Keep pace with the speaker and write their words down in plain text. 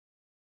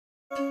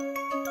Hello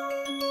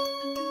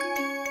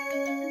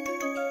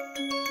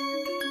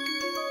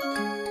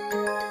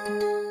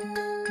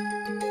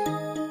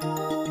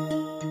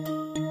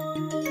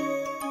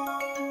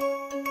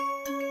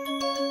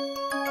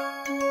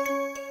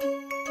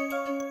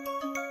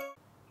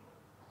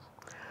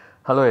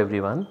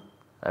everyone,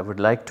 I would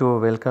like to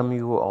welcome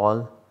you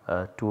all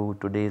to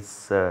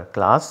today's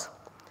class.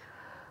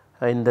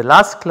 In the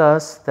last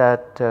class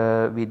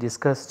that we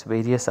discussed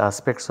various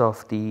aspects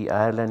of the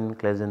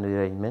Ireland-Claisen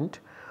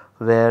rearrangement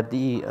where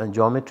the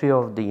geometry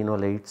of the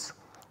enolates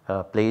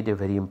played a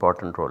very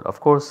important role. Of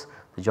course,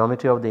 the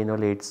geometry of the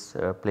enolates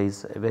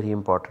plays a very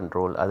important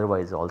role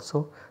otherwise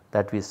also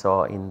that we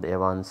saw in the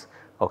Evans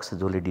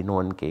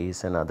Oxazole-Dinoan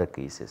case and other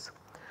cases.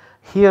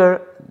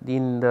 Here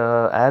in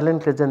the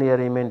Ireland-Claisen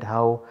rearrangement,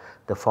 how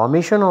the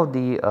formation of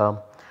the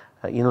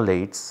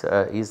enolates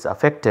is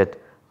affected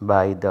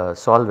by the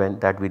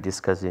solvent that we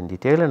discussed in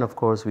detail, and of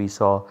course we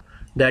saw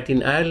that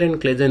in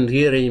Ireland-Claisen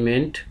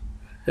rearrangement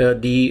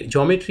the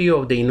geometry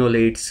of the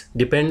enolates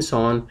depends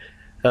on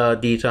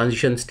the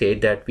transition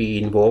state that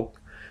we invoke.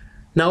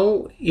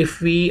 Now if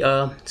we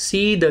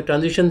see the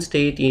transition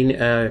state in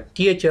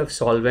THF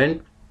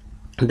solvent,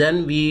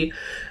 then we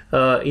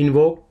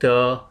invoke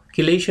the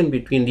chelation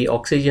between the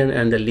oxygen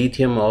and the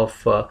lithium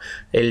of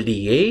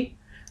LDA,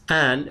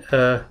 and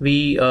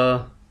we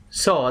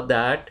saw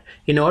that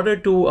in order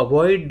to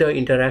avoid the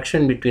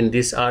interaction between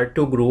this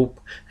R2 group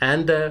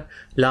and the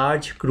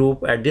large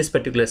group at this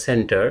particular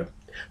center,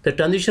 the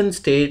transition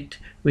state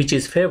which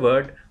is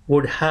favored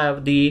would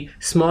have the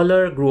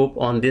smaller group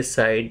on this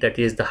side, that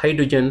is the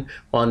hydrogen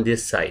on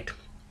this side.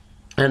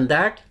 And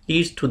that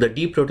leads to the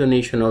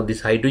deprotonation of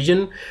this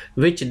hydrogen,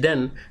 which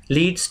then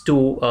leads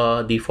to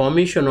the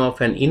formation of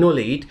an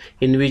enolate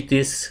in which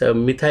this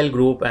methyl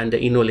group and the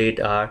enolate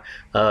are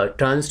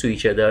trans to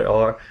each other,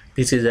 or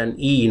this is an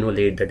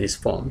E-enolate that is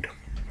formed.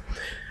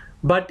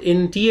 But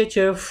in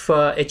THF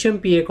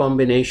HMPA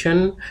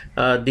combination,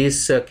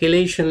 this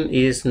chelation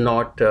is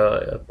not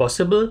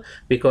possible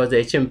because the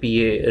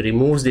HMPA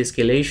removes this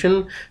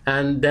chelation,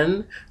 and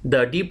then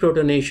the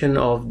deprotonation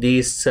of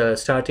this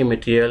starting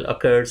material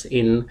occurs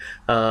in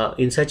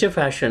such a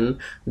fashion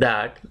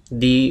that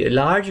the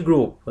large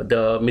group,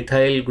 the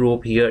methyl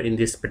group here in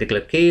this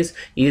particular case,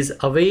 is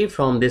away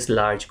from this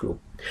large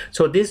group.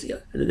 So this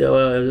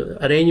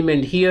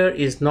arrangement here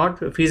is not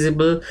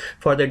feasible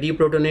for the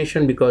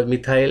deprotonation because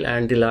methyl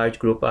and the large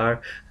group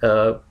are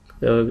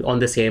on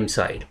the same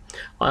side.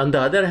 On the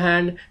other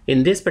hand,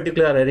 in this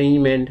particular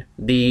arrangement,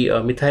 the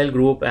methyl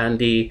group and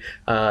the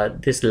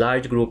this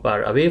large group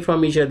are away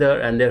from each other,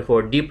 and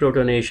therefore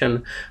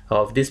deprotonation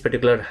of this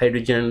particular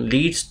hydrogen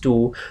leads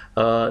to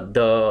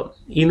the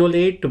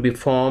enolate to be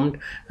formed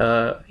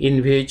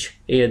in which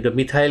the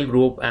methyl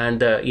group and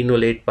the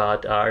enolate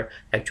path are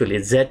actually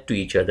Z to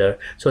each other.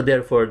 So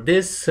therefore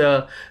this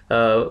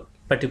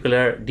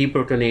particular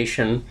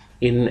deprotonation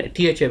in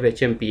THF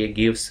HMPA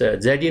gives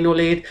Z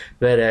enolate,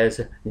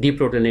 whereas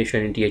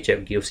deprotonation in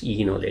THF gives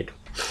E enolate.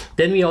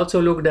 Then we also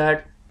looked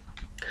at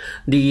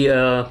the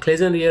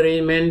Claisen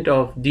rearrangement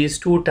of these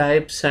two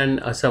types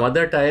and some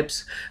other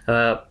types.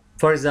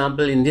 For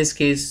example, in this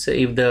case,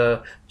 if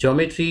the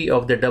geometry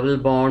of the double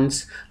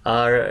bonds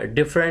are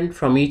different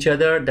from each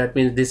other, that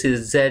means this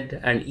is Z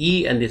and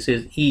E and this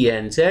is E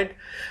and Z,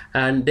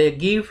 and they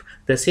give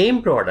the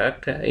same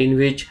product in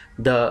which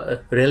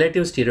the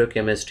relative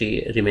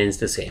stereochemistry remains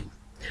the same.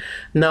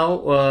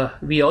 Now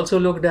we also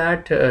looked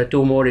at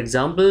two more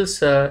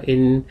examples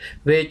in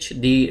which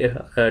the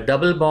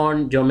double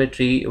bond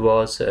geometry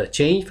was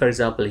changed. For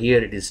example,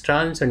 here it is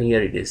trans and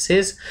here it is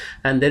cis,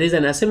 and there is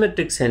an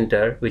asymmetric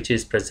center which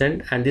is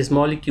present, and these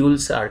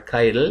molecules are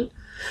chiral.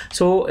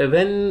 So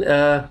when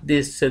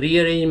this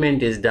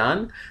rearrangement is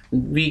done,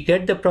 we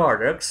get the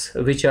products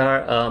which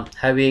are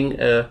having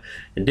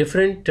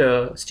different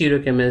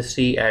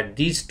stereochemistry at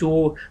these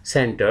two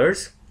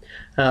centers.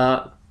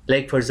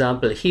 Like for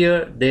example,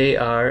 here they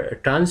are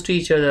trans to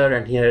each other,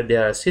 and here they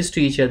are cis to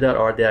each other,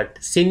 or they are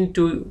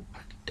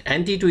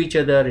anti to each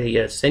other,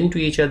 here syn to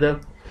each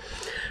other,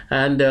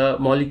 and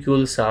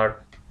molecules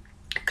are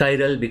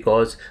chiral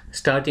because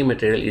starting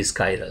material is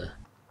chiral.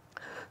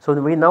 So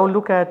we now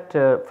look at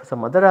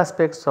some other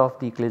aspects of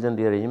the Claisen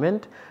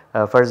rearrangement.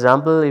 For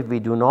example, if we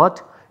do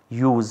not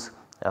use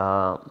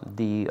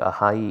the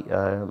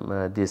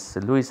this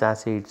Lewis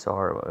acids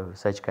or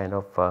such kind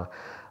of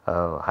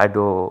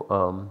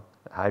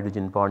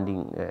hydrogen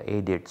bonding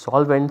aided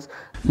solvents,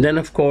 then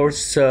of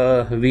course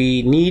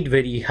we need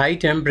very high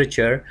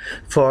temperature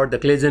for the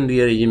Claisen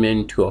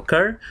rearrangement to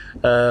occur.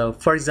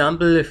 For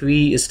example, if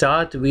we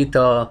start with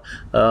a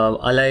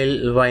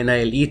allyl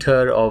vinyl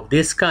ether of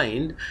this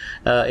kind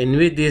in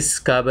which this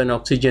carbon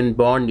oxygen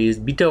bond is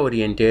beta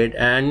oriented,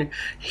 and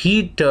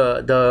heat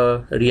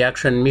the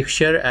reaction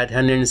mixture at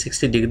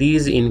 160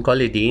 degrees in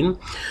collidine,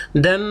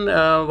 then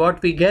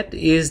what we get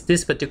is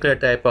this particular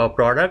type of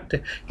product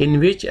in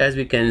which, as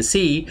we can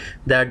see,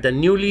 that the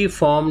newly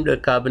formed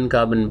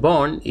carbon-carbon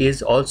bond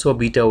is also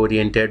beta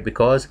oriented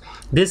because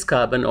this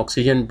carbon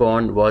oxygen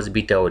bond was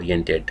beta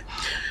oriented.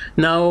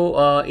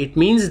 Now it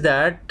means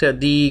that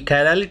the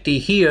chirality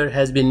here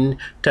has been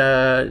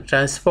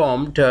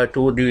transformed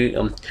to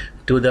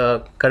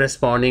the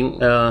corresponding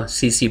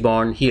CC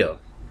bond here.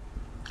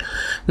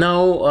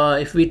 Now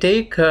if we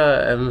take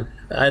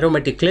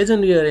aromatic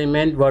Claisen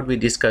rearrangement, what we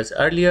discussed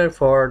earlier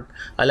for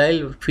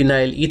allyl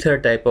phenyl ether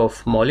type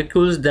of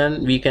molecules,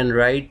 then we can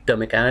write the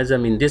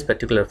mechanism in this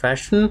particular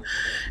fashion,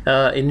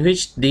 in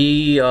which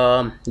the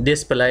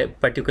this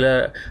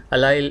particular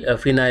allyl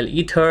phenyl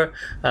ether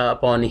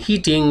upon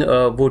heating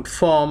would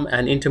form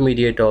an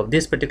intermediate of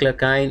this particular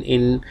kind,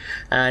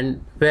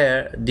 and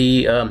where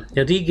the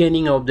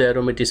regaining of the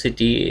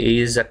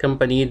aromaticity is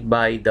accompanied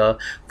by the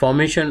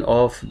formation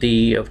of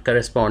the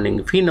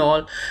corresponding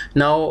phenol.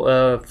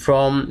 Now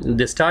from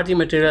the starting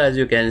material, as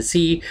you can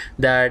see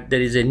that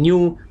there is a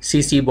new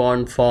CC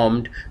bond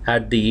formed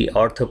at the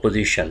ortho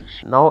position.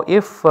 Now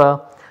if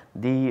the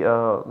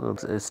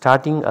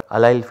starting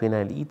allyl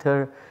phenyl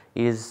ether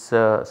is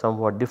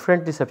somewhat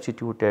differently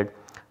substituted,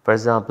 for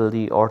example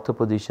the ortho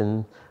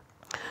position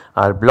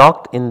are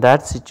blocked, in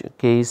that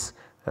case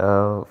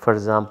for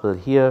example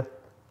here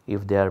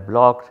if they are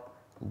blocked,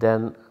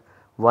 then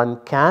one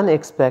can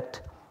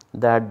expect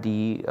that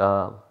the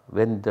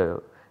when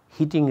the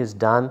heating is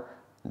done,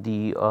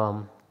 the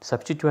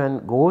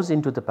substituent goes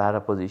into the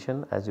para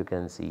position, as you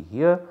can see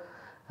here,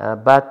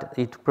 but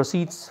it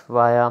proceeds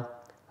via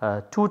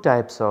two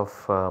types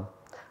of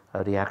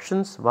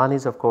reactions. One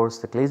is of course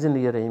the Claisen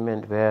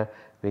rearrangement, where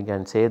we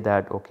can say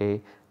that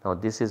okay, now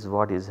this is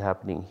what is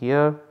happening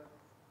here,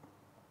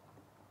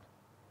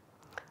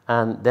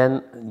 and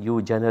then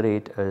you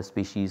generate a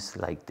species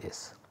like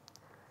this.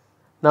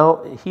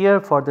 Now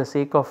here for the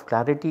sake of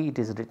clarity, it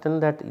is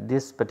written that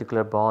this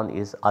particular bond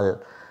is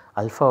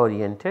alpha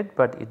oriented,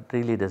 but it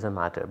really does not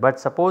matter. But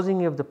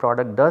supposing if the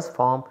product does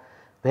form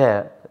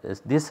where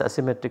this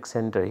asymmetric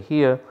center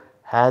here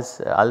has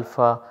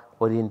alpha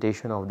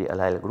orientation of the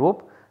allyl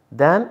group,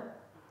 then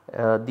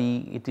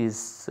it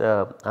is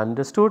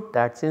understood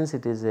that since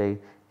it is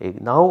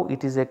now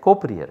it is a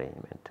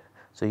co-rearrangement.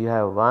 So you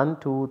have 1,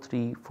 2,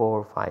 3,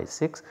 4, 5,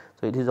 6.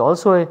 So it is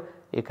also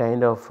a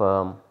kind of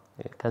a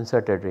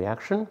concerted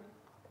reaction,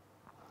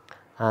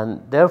 and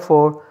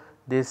therefore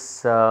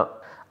this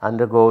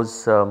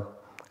undergoes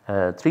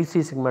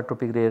 3,3 sigma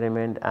tropic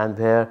rearrangement, and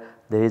where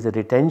there is a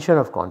retention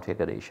of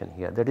configuration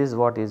here. That is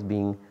what is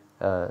being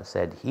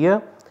said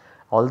here,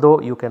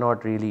 although you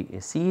cannot really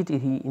see it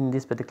in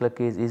this particular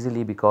case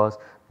easily, because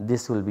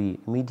this will be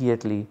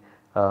immediately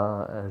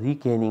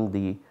regaining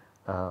the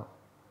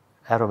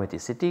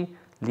aromaticity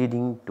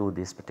leading to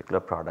this particular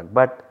product.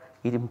 But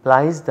it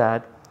implies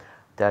that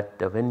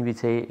when we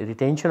say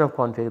retention of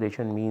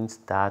configuration, means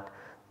that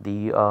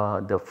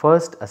the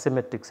first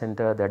asymmetric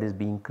center that is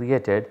being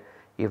created,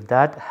 if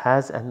that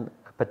has a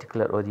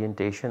particular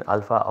orientation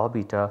alpha or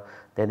beta,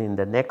 then in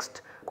the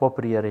next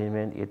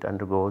co-rearrangement it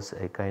undergoes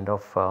a kind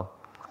of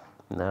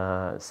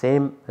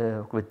same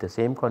with the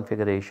same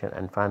configuration,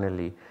 and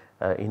finally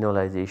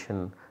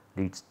enolization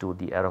leads to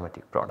the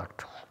aromatic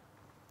product.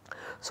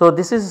 So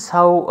this is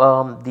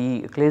how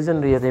the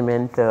Claisen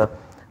rearrangement,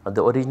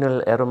 the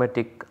original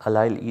aromatic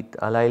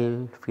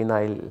allyl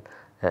phenyl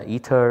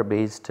ether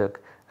based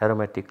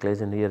aromatic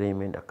Claisen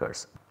rearrangement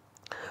occurs.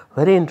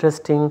 Very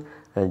interesting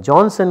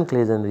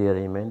Johnson-Claisen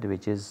rearrangement,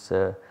 which is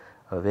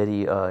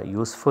very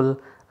useful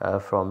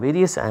from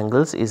various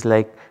angles, is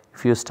like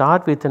if you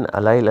start with an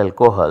allyl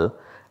alcohol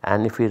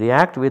and if you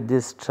react with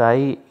this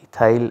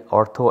triethyl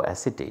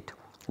orthoacetate,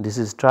 this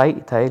is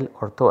triethyl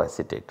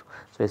orthoacetate.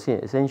 So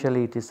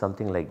essentially it is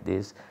something like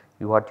this.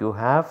 What you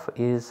have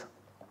is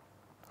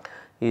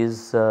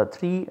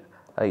 3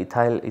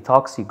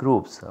 ethoxy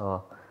groups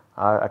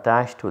are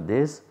attached to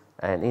this,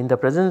 and in the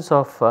presence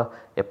of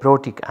a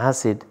protic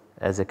acid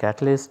as a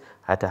catalyst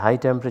at a high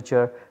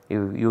temperature,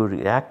 you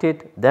react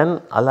it, then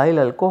allyl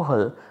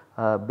alcohol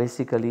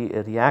basically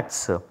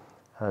reacts.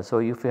 So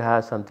if you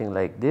have something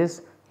like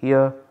this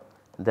here,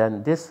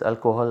 then this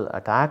alcohol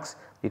attacks,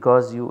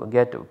 because you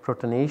get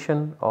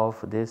protonation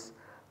of this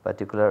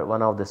particular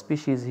one of the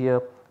species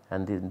here,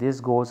 and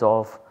this goes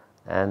off,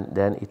 and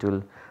then it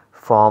will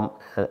form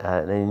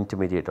an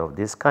intermediate of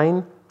this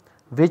kind,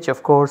 which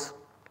of course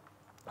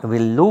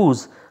will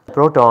lose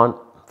proton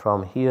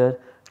from here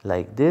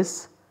like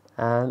this,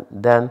 and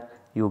then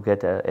you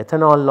get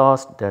ethanol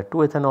lost, the 2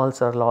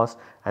 ethanols are lost,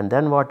 and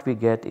then what we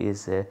get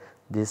is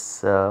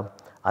this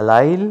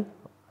allyl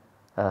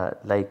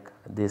like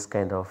this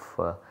kind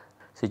of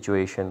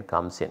situation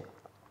comes in.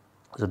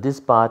 So this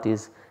part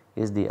is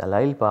the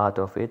allyl part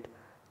of it,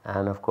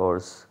 and of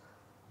course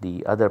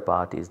the other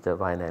part is the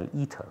vinyl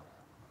ether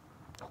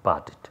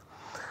part.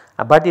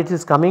 But it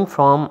is coming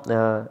from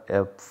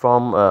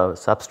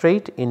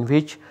substrate in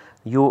which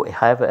you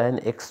have an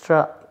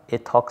extra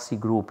ethoxy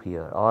group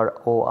here or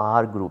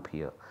OR group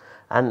here,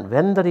 and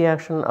when the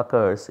reaction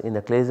occurs in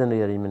a Claisen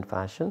rearrangement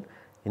fashion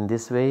in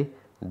this way,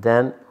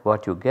 then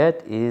what you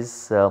get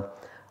is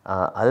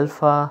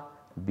alpha,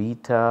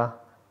 beta,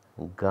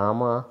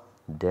 gamma,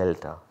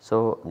 delta.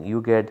 So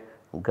you get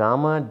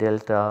gamma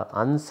delta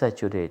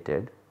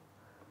unsaturated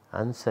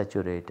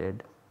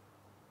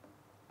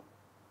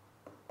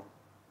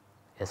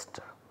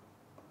ester.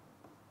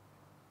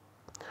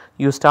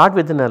 You start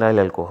with an allyl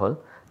alcohol,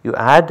 you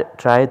add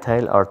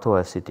triethyl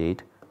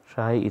orthoacetate,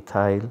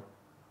 triethyl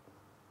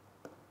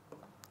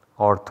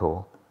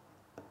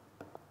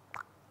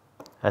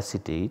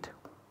orthoacetate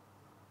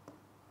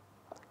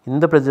in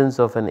the presence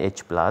of an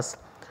H plus,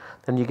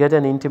 then you get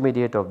an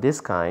intermediate of this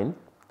kind,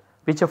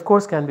 which of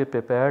course can be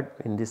prepared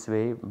in this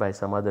way by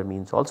some other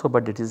means also,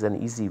 but it is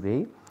an easy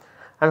way,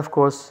 and of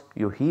course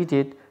you heat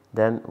it,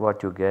 then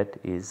what you get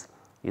is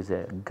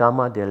a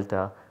gamma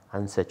delta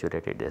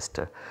unsaturated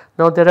ester.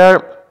 Now there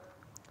are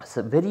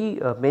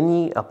very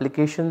many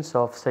applications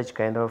of such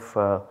kind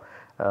of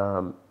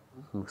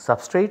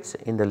substrates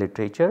in the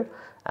literature,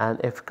 and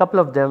a couple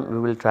of them we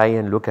will try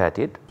and look at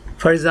it.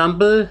 For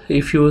example,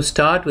 if you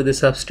start with a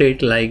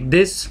substrate like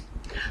this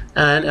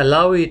and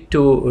allow it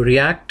to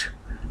react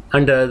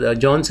under the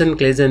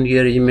Johnson-Claisen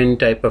rearrangement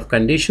type of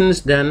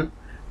conditions, then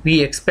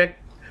we expect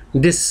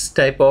this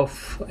type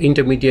of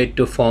intermediate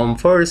to form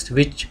first,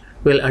 which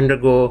will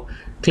undergo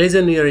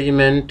Claisen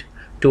rearrangement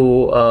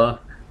to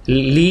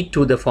lead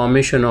to the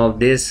formation of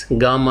this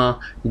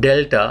gamma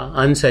delta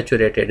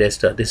unsaturated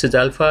ester. This is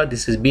alpha,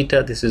 this is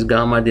beta, this is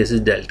gamma, this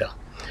is delta.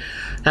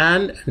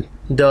 And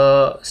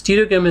the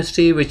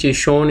stereochemistry which is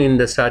shown in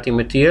the starting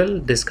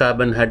material, this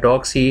carbon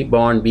hydroxy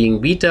bond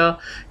being beta,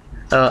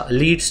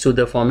 leads to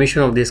the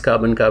formation of this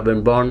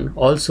carbon-carbon bond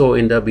also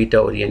in the beta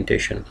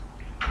orientation.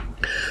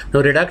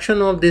 Now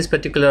reduction of this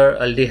particular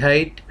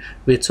aldehyde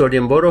with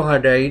sodium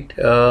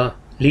borohydride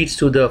leads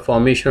to the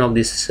formation of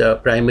this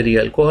primary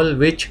alcohol,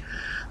 which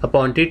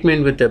upon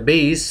treatment with the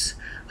base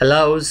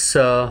allows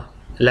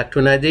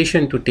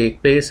lactonization to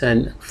take place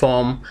and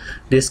form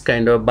this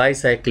kind of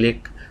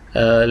bicyclic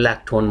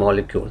lactone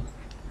molecule.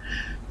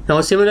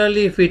 Now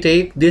similarly, if we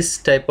take this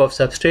type of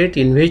substrate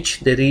in which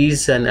there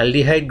is an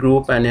aldehyde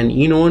group and an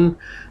enone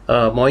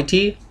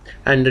moiety,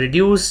 and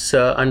reduce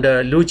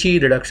under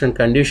Lucci reduction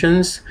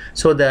conditions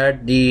so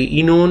that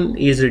the enone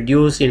is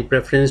reduced in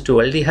preference to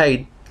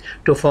aldehyde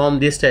to form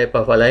this type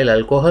of allyl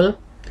alcohol,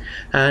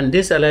 and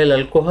this allyl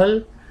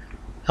alcohol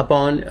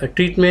upon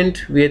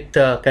treatment with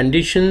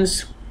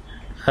conditions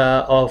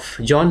of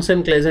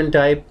Johnson-Claisen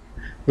type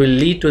will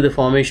lead to the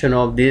formation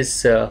of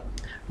this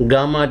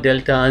gamma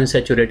delta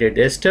unsaturated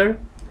ester.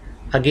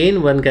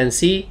 Again, one can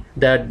see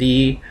that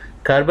the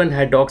carbon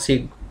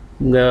hydroxy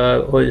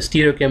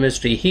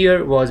stereochemistry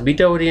here was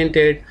beta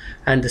oriented,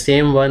 and the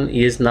same one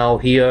is now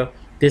here.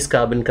 This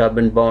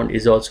carbon-carbon bond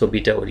is also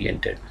beta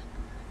oriented.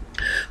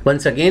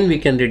 Once again, we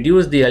can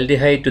reduce the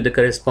aldehyde to the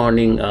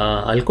corresponding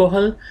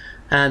alcohol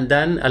and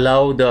then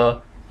allow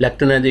the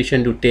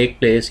lactonization to take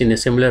place in a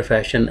similar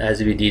fashion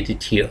as we did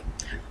it here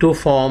to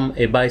form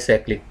a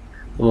bicyclic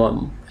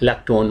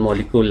lactone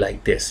molecule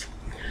like this.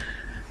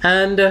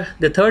 And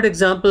the third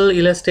example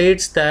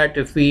illustrates that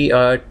if we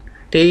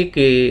take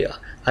a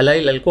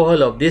allyl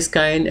alcohol of this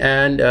kind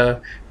and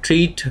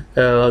treat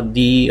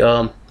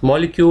the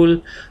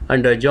molecule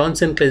under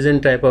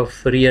Johnson-Claisen type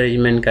of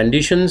rearrangement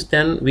conditions,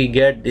 then we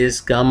get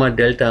this gamma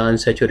delta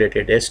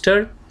unsaturated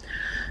ester.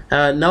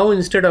 Now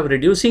instead of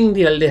reducing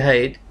the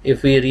aldehyde,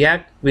 if we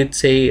react with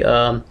say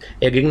a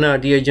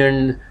Grignard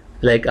reagent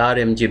like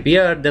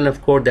RMJBr, then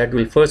of course that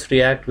will first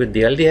react with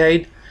the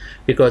aldehyde,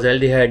 because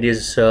aldehyde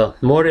is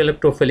more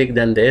electrophilic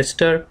than the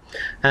ester,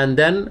 and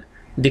then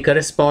the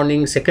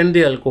corresponding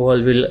secondary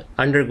alcohol will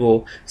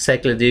undergo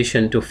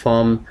cyclization to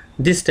form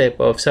this type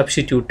of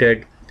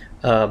substituted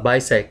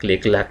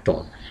bicyclic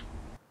lactone.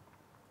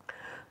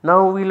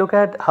 Now we look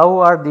at how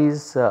are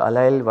these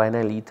allyl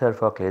vinyl ether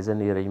for Claisen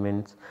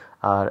rearrangements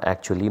are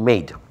actually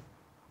made.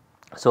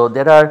 So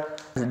there are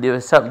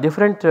some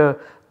different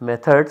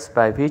methods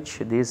by which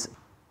these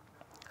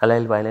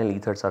allyl vinyl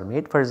ethers are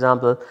made. For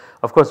example,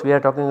 of course we are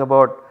talking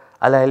about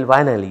allyl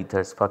vinyl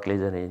ethers for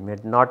Claisen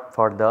rearrangement, not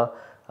for the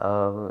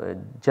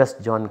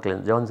just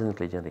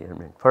Johnson-Claisen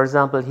rearrangement. For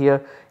example,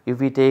 here if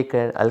we take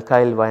an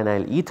alkyl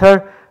vinyl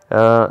ether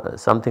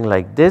something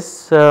like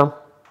this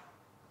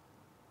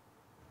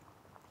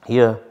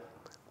here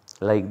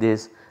like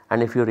this,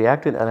 and if you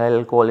react with allyl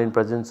alcohol in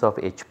presence of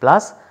H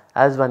plus,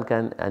 as one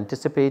can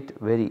anticipate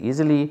very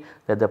easily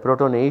that the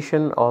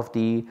protonation of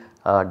the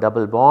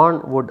double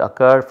bond would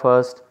occur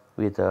first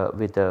with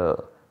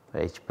a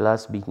H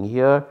plus being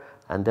here,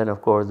 and then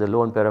of course the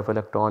lone pair of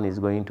electron is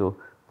going to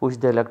push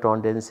the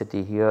electron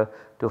density here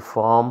to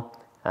form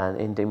an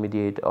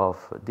intermediate of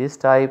this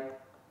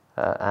type,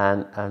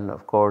 and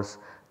of course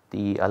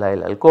the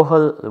allyl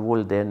alcohol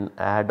will then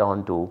add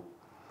on to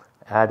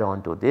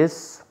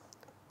this,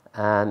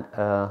 and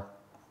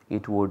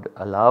it would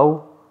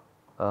allow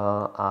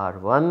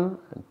R1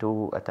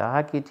 to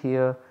attack it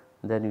here.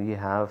 Then we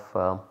have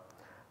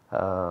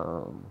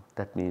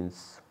that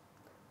means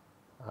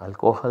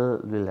alcohol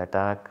will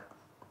attack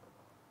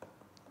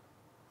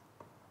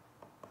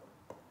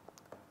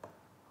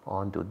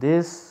onto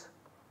this,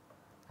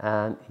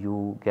 and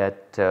you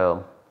get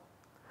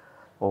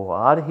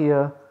OR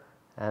here,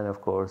 and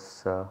of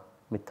course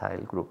methyl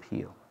group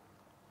here.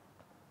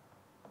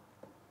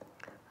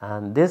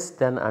 And this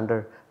then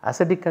under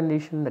acidic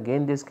condition,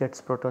 again this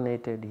gets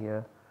protonated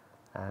here,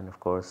 and of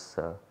course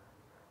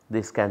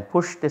this can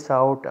push this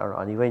out, or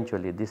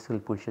eventually this will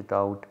push it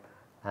out,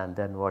 and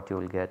then what you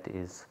will get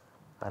is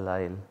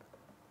allyl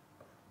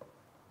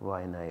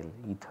vinyl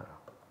ether.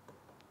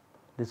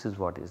 This is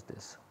what is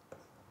this.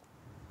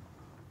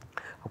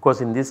 Of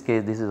course, in this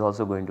case this is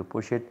also going to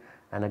push it,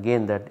 and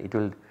again that it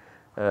will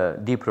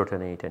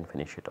deprotonate and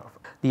finish it off.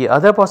 The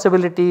other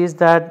possibility is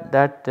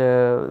that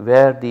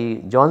where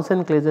the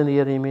Johnson-Claisen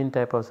rearrangement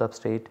type of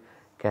substrate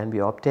can be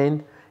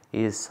obtained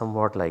is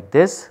somewhat like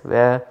this,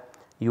 where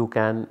you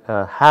can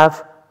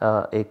have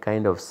a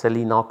kind of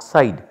selene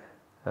oxide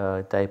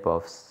type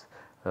of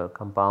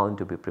compound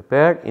to be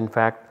prepared. In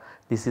fact,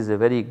 this is a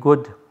very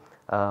good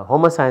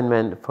home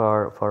assignment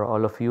for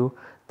all of you,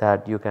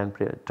 that you can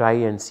try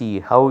and see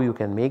how you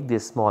can make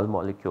this small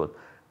molecule,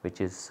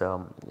 which is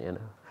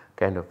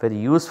kind of very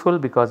useful,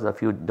 because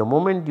the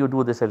moment you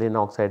do the selenium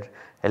oxide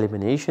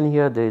elimination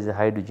here, there is a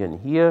hydrogen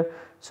here.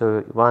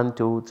 So 1,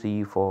 2,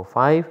 3, 4,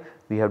 5,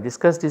 we have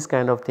discussed this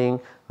kind of thing,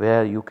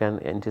 where you can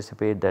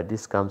anticipate that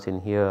this comes in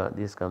here,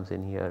 this comes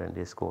in here, and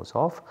this goes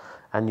off,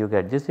 and you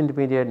get this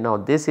intermediate. Now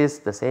this is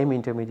the same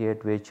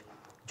intermediate which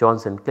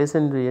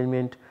Johnson-Claisen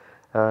rearrangement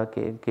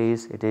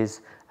case it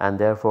is, and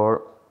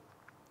therefore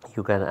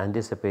you can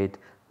anticipate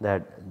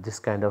that this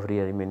kind of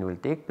rearrangement will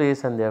take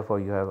place, and therefore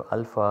you have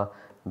alpha,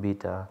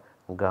 beta,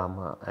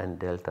 gamma and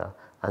delta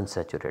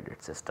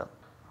unsaturated system.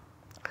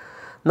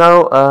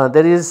 Now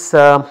there is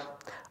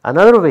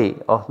another way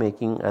of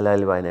making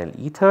allyl vinyl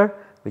ether,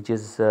 which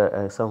is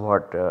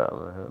somewhat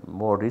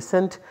more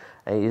recent,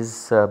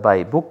 is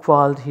by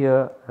Buchwald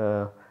here,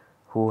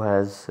 who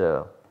has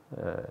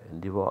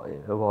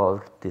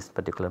evolved this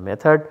particular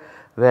method,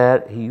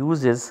 where he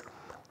uses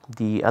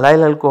the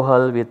allyl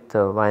alcohol with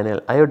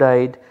vinyl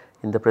iodide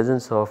in the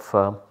presence of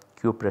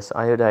cuprous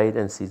iodide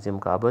and cesium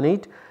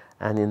carbonate,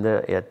 and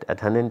at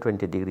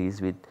 120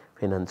 degrees with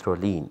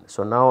phenanthroline.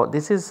 So now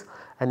this is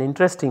an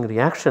interesting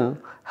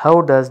reaction. How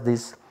does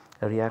this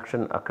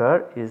reaction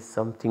occur is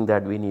something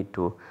that we need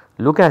to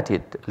look at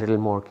it a little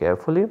more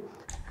carefully.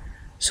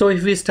 So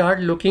if we start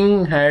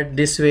looking at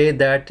this way,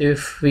 that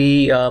if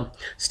we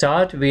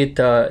start with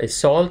a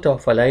salt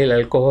of allyl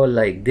alcohol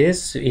like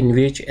this, in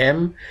which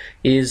M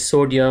is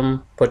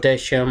sodium,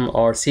 potassium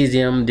or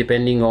cesium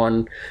depending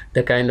on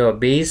the kind of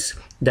base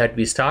that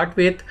we start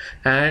with,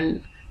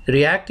 and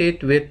react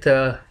it with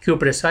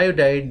cuprous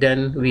iodide,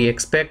 then we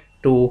expect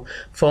to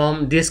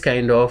form this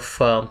kind of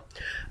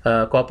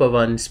copper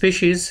 1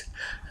 species.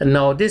 And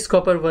now this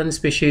copper 1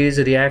 species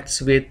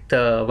reacts with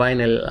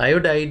vinyl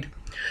iodide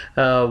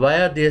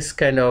via this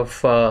kind of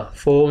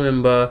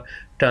 4-member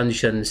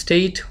transition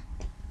state,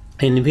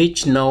 in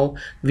which now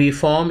we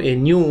form a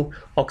new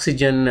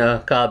oxygen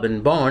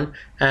carbon bond,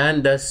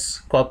 and thus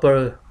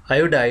copper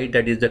iodide,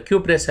 that is the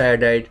cuprous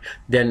iodide,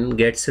 then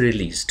gets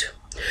released.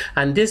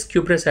 And this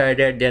cuprous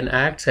iodide then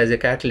acts as a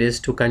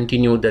catalyst to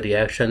continue the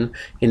reaction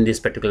in this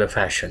particular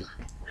fashion.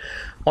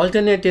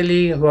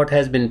 Alternatively, what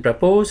has been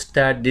proposed,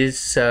 that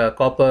this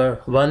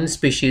copper 1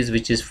 species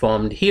which is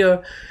formed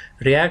here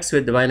reacts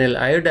with vinyl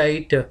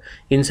iodide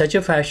in such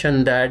a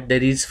fashion that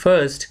there is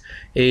first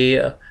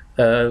a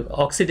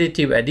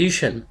oxidative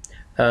addition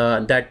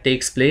that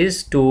takes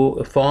place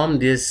to form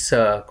this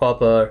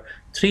copper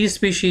 3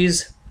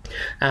 species,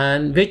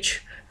 and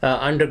which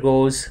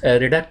undergoes a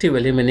reductive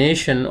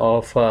elimination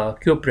of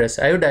cuprous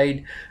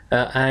iodide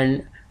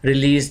and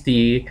release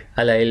the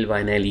allyl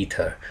vinyl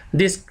ether.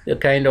 This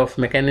kind of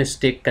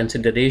mechanistic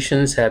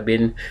considerations have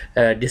been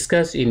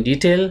discussed in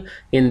detail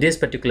in this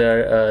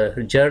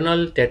particular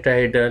journal,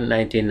 Tetrahedron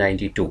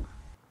 1992.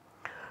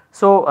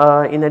 So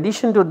in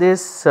addition to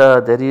this,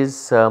 there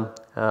is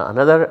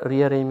another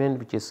rearrangement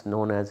which is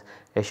known as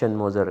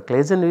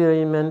Eschenmoser-Claisen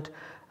rearrangement,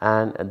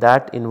 and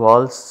that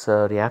involves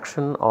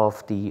reaction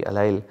of the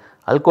allyl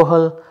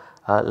alcohol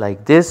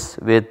like this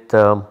with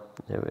a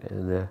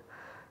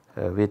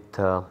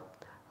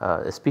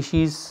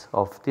species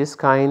of this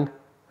kind,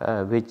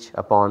 which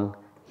upon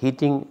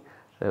heating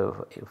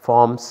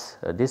forms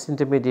this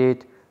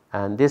intermediate,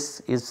 and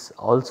this is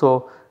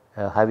also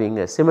having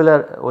a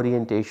similar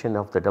orientation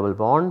of the double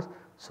bonds.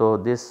 So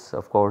this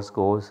of course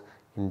goes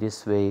in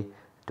this way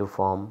to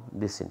form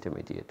this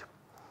intermediate,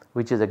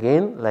 which is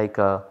again like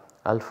a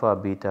alpha,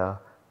 beta,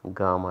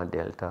 gamma,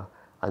 delta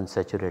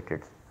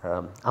unsaturated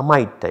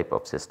amide type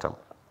of system.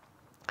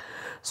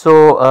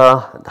 So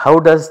how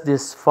does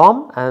this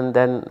form, and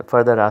then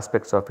further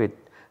aspects of it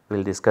we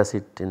will discuss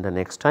it in the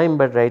next time,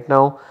 but right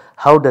now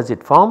how does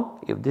it form?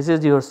 If this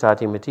is your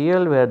starting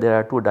material where there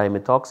are 2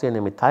 dimethoxy and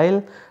a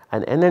methyl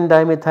and NN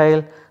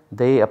dimethyl,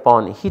 they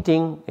upon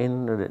heating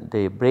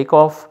they break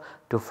off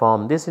to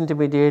form this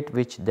intermediate,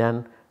 which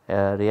then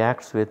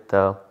reacts with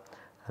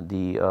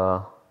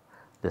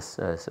this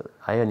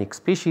ionic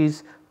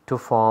species to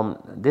form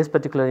this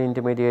particular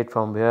intermediate,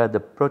 from where the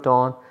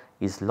proton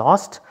is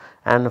lost,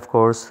 and of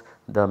course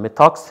the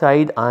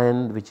methoxide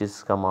ion which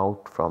is come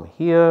out from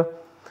here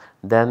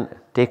then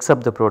takes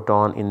up the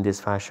proton in this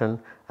fashion,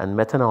 and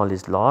methanol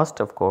is lost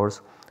of course,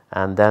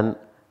 and then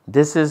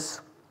this is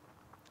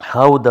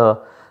how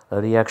the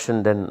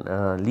reaction then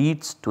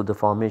leads to the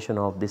formation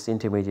of this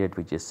intermediate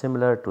which is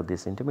similar to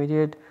this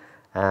intermediate,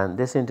 and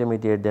this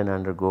intermediate then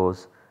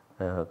undergoes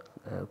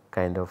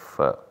kind of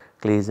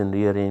Claisen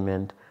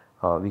rearrangement,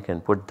 or we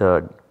can put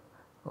the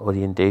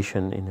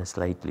orientation in a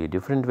slightly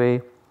different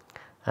way,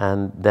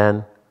 and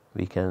then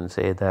we can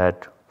say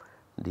that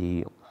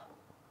the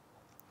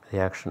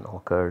reaction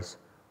occurs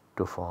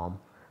to form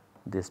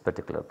this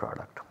particular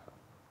product.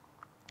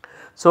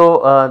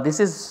 So, this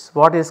is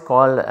what is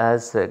called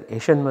as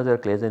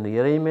Eschenmoser-Claisen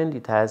rearrangement.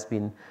 It has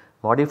been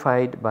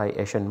modified by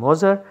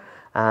Eschenmoser,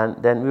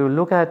 and then we will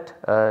look at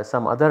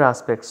some other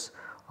aspects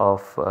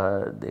of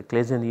the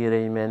Claisen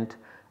rearrangement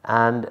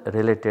and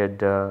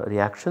related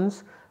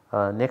reactions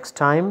next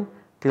time.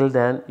 Till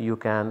then you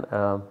can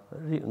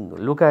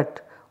look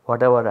at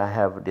whatever I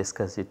have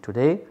discussed it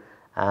today,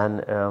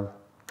 and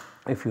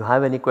if you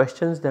have any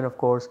questions, then of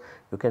course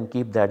you can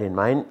keep that in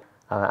mind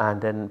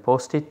and then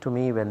post it to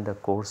me when the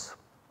course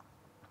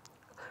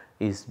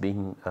is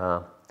being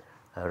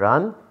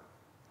run,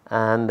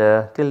 and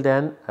till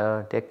then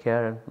take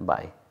care and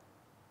bye.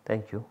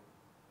 Thank you.